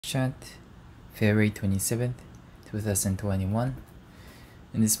Chat, February 27th, 2021.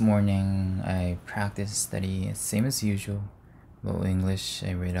 And this morning I practice study same as usual. About English,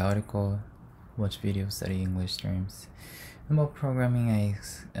 I read article, watch videos, study English terms. About programming, I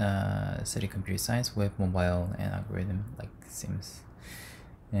study computer science, web, mobile, and algorithm like Sims.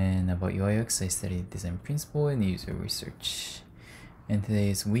 And about UI UX, I study design principle and user research. And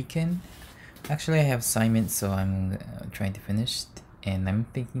today is weekend. Actually, I have assignments, so I'm trying to finish. And I'm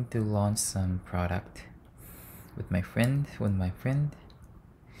thinking to launch some product with my friend,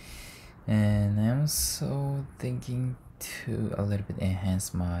 and I'm also thinking to a little bit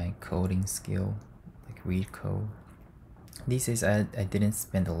enhance my coding skill, like read code. These days I didn't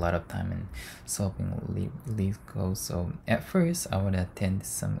spend a lot of time in solving lead code, so at first I would attend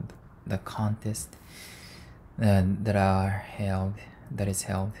some of the contest that is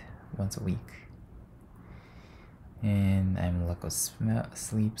held once a week. And I'm lack of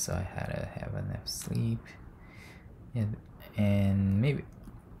sleep, so I had to have enough sleep. And maybe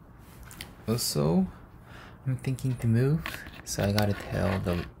also I'm thinking to move, so I gotta tell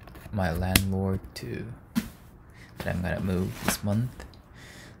my landlord that I'm gonna move this month.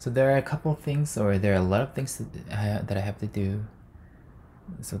 So there are a couple things, or there are a lot of things that I have to do.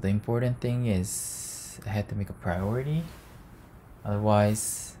 So the important thing is I had to make a priority.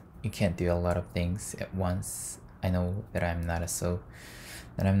 Otherwise, you can't do a lot of things at once. I know that I'm not so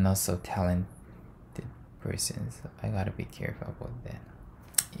talented person, so I gotta be careful about that.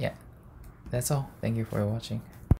 Yeah, that's all. Thank you for watching.